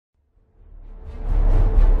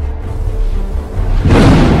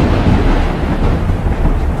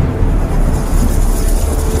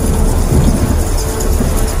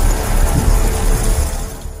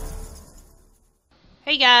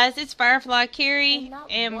guys, it's Firefly Carrie,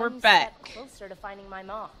 and we're back. Closer to finding my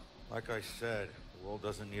mom. Like I said, the world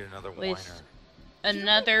doesn't need another With whiner.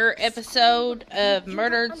 another episode of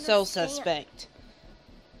Murdered Soul Suspect.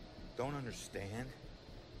 Don't understand?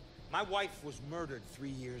 My wife was murdered 3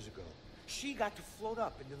 years ago. She got to float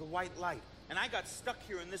up into the white light, and I got stuck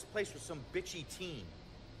here in this place with some bitchy teen.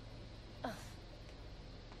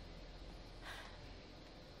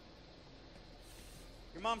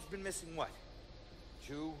 Your mom's been missing what?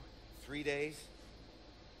 2, 3 days?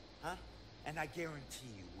 Huh? And I guarantee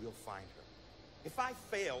you we'll find her. If I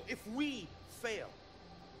fail, if we fail,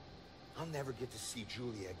 I'll never get to see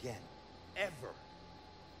Julia again. Ever.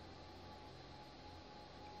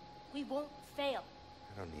 We won't fail.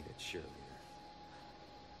 I don't need a cheerleader.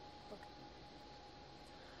 Look,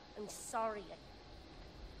 I'm sorry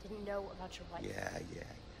I didn't know about your wife. Yeah.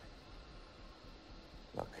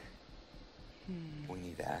 Look, we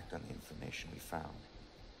need to act on the information we found.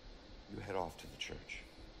 You head off to the church.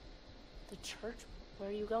 The church? Where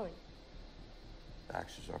are you going?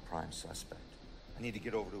 Baxter's our prime suspect. I need to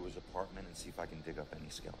get over to his apartment and see if I can dig up any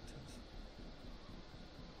skeletons.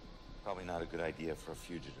 Probably not a good idea for a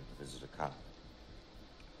fugitive to visit a cop.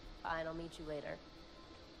 Fine, I'll meet you later.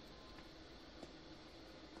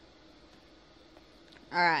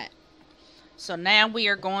 Alright. So now we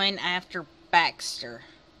are going after Baxter.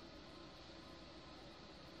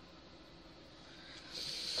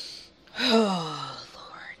 Oh,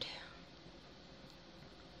 Lord.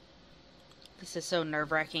 This is so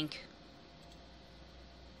nerve-wracking.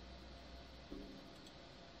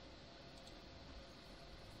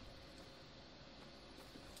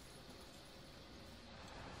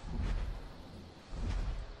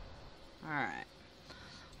 Alright.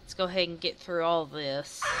 Let's go ahead and get through all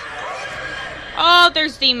this. Oh,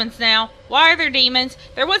 there's demons now. Why are there demons?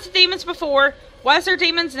 There wasn't demons before. Why is there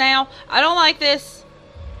demons now? I don't like this.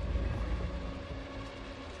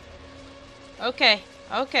 Okay.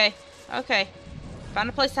 Find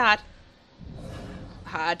a place to hide.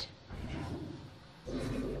 Hide.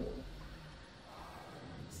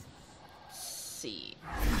 Let's see.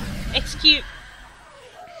 Execute.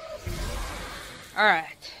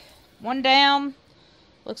 Alright. 1 down.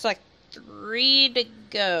 Looks like 3 to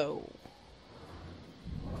go.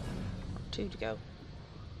 2 to go.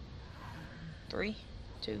 3?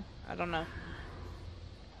 2? I don't know.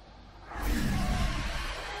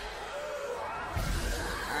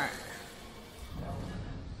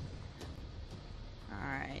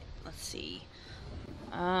 Alright, let's see.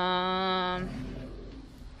 Come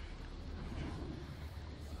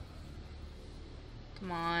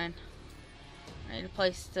on. I need a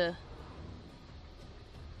place to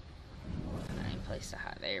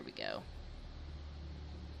hide. There we go.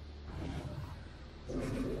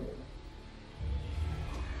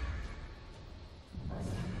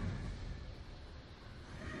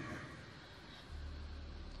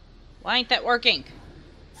 Why ain't that working?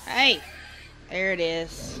 Hey, there it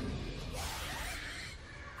is.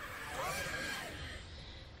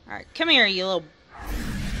 Alright, come here, you little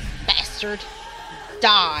bastard.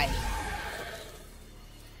 Die.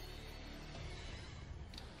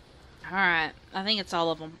 Alright, I think it's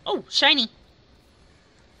all of them. Oh, shiny.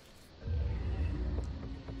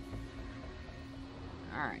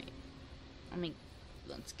 Alright.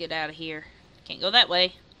 Let's get out of here. Can't go that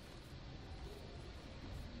way.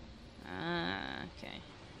 Okay.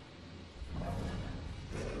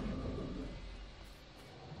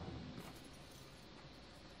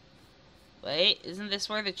 Wait, isn't this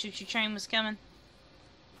where the choo-choo train was coming?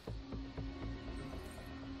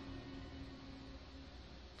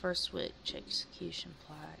 First witch execution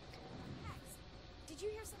plaque. Did you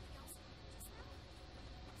hear something else just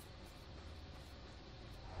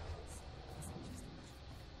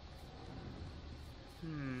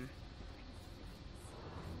now?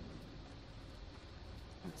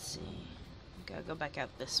 Let's see. Gotta go back out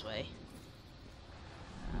this way.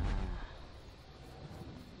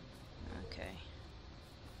 Okay.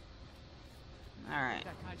 Alright.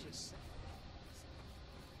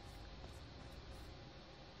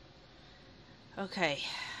 Okay.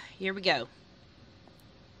 Here we go.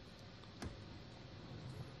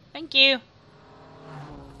 Thank you.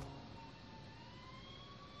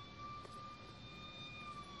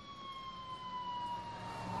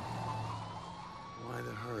 Why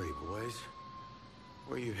the hurry, boys?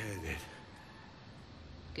 Where you headed?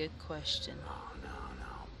 Good question. Oh, no.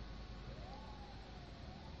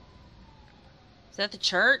 Is that the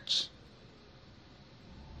church?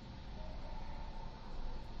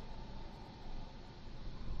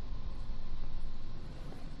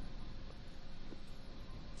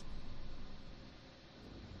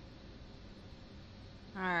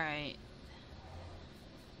 Alright.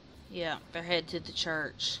 Yeah, they're headed to the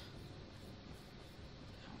church.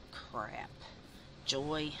 Oh, crap.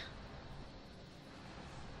 Joy.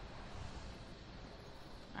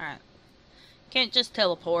 Alright. Can't just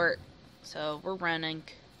teleport, so we're running.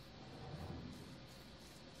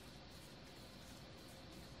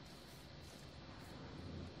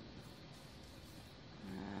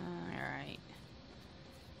 Alright.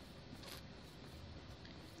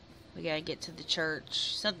 We gotta get to the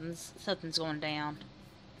church. Something's going down.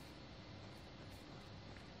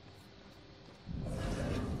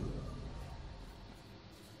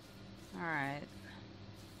 Alright.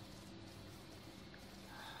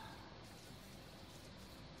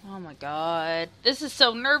 Oh my god. This is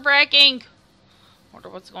so nerve-wracking. Wonder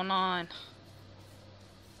what's going on.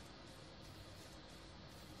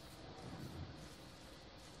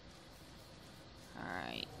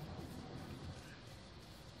 Alright.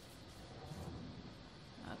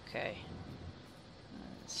 Okay.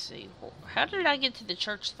 Let's see. How did I get to the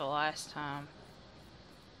church the last time?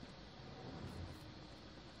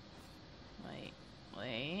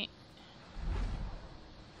 Wait.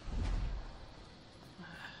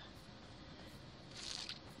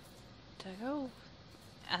 Did I go?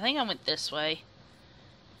 I think I went this way.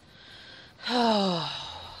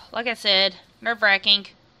 Like I said, nerve-wracking.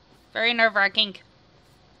 Very nerve-wracking.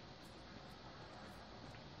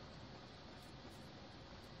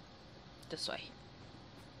 This way.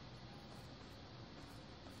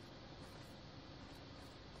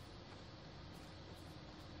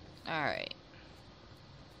 Alright.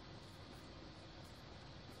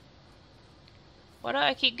 Why do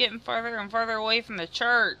I keep getting further and further away from the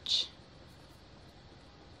church?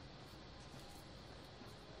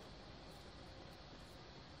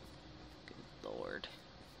 Good Lord.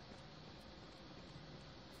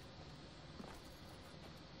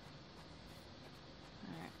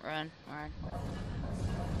 Alright, run.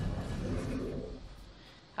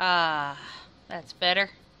 Ah, that's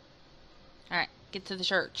better. Alright, get to the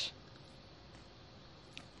church.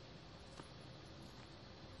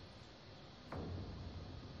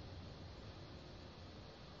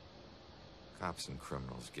 Cops and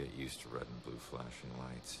criminals get used to red and blue flashing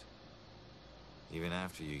lights. Even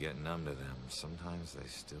after you get numb to them, sometimes they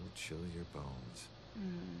still chill your bones.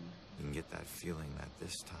 You can get that feeling that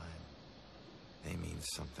this time, they mean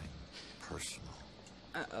something personal.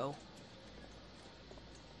 Uh-oh.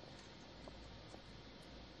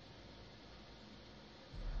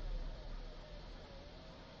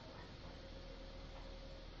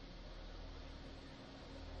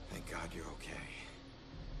 Thank God you're okay.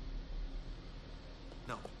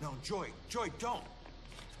 No, Joy, don't!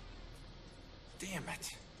 Damn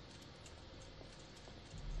it.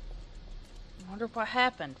 I wonder what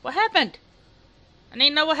happened. What happened? I need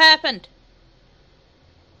to know what happened.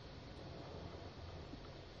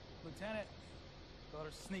 Lieutenant,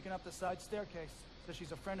 daughter's sneaking up the side staircase. Says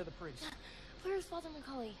she's a friend of the priest. Where's Father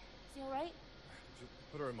McCully? Is he alright?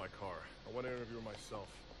 Just put her in my car. I want to interview her myself.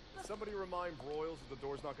 Can somebody remind Broyles that the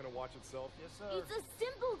door's not going to watch itself? Yes, sir. It's a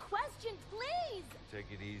simple question, please! Take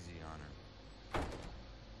it easy on her.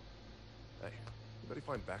 Hey, anybody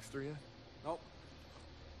find Baxter yet? Nope.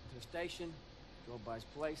 To the station, drove by his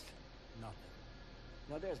place, nothing.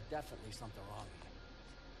 No, there's definitely something wrong here.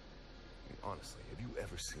 I mean, honestly, have you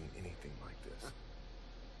ever seen anything like this?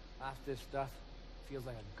 Half this stuff feels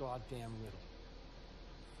like a goddamn riddle.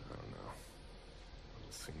 I don't know.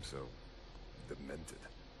 It seems so demented.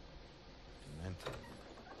 Demented.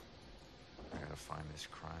 I gotta find this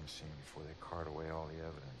crime scene before they cart away all the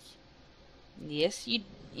evidence. Yes,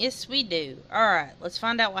 we do. Alright, let's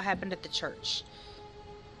find out what happened at the church.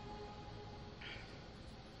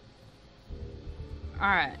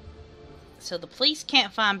 Alright. So the police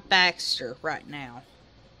can't find Baxter right now.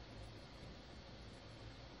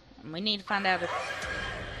 And we need to find out if...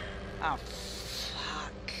 Oh,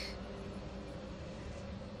 fuck.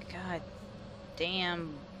 God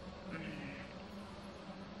damn.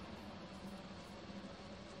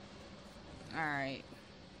 Alright.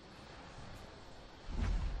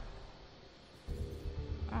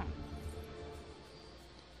 Oh.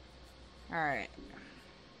 Alright.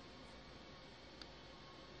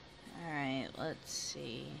 Alright, let's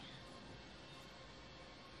see.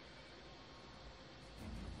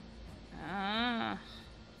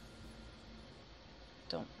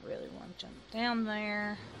 Don't really want to jump down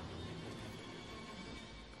there.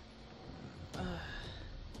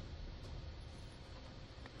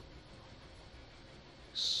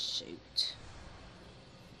 Shoot.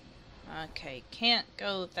 Okay, can't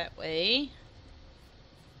go that way.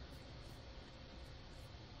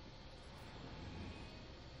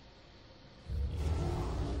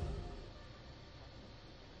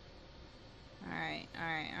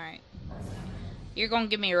 Alright, alright. You're gonna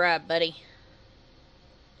give me a ride, buddy.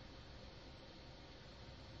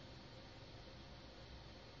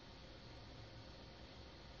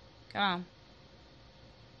 Come on.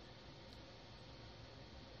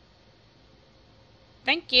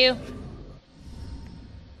 Thank you.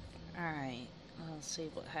 Alright, let's see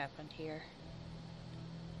what happened here.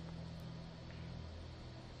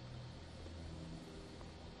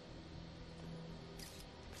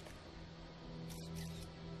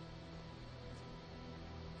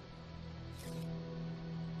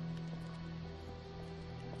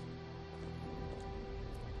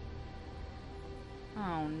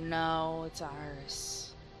 Oh no, it's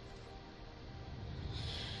Iris.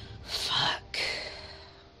 Fuck.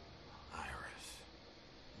 Iris.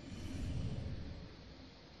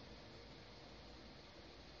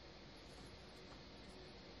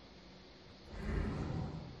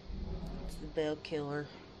 It's the bell killer.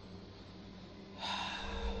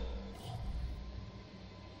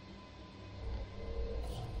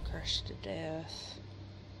 Crushed to death.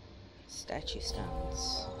 Statue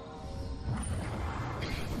stones.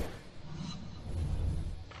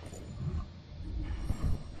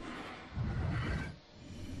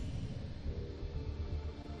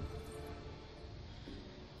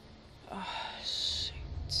 Oh,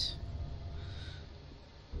 shoot.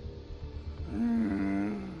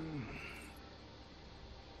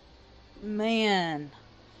 Man.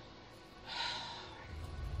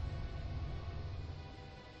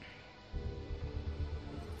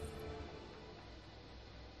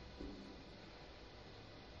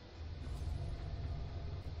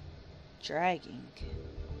 Dragging.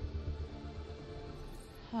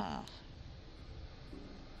 Huh.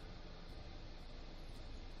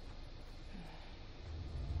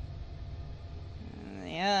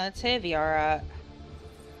 Yeah, that's heavy, alright.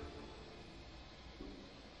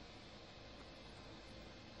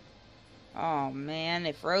 Oh man,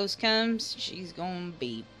 if Rose comes, she's gonna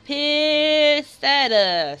be pissed at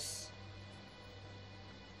us.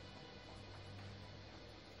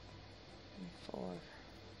 4.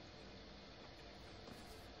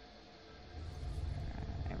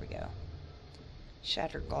 There we go.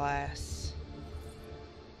 Shattered glass.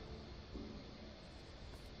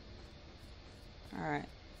 Alright.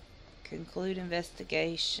 Conclude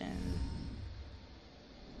investigation.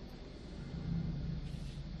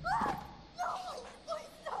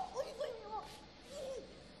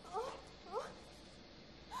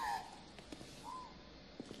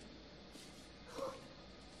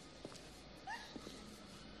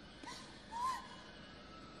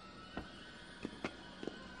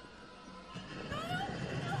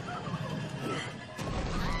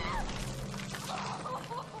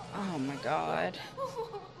 Oh my god. No,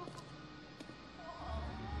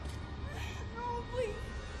 please.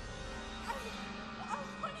 What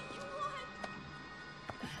do you want?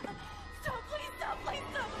 Stop, please stop, please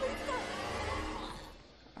stop, please stop.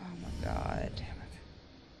 Oh my god. Damn it.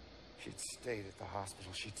 If she'd stayed at the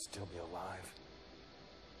hospital, she'd still be alive.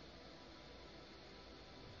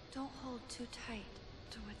 Don't hold too tight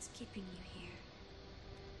to what's keeping you here.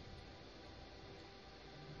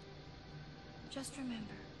 Just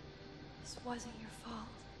remember, this wasn't your fault.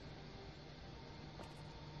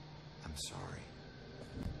 I'm sorry.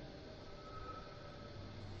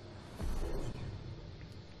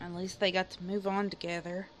 At least they got to move on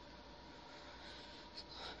together.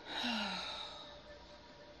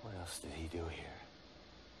 What else did he do here?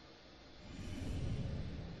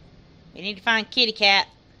 We need to find Kitty Cat.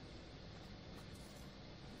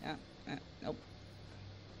 Nope.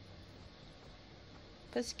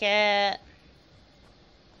 Pussycat.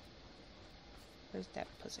 Where's that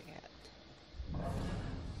pussycat?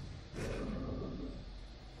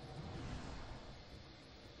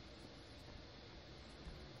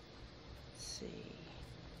 Let's see.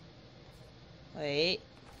 Wait.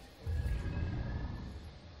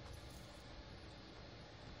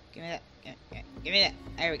 Give me that. Give me that.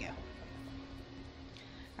 There we go.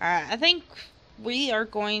 Alright, I think we are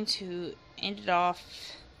going to end it off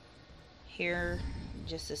here in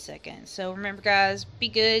just a second. So remember guys, be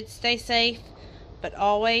good, stay safe, but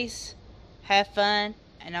always have fun,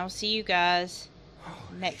 and I'll see you guys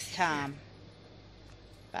next time.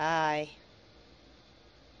 Bye.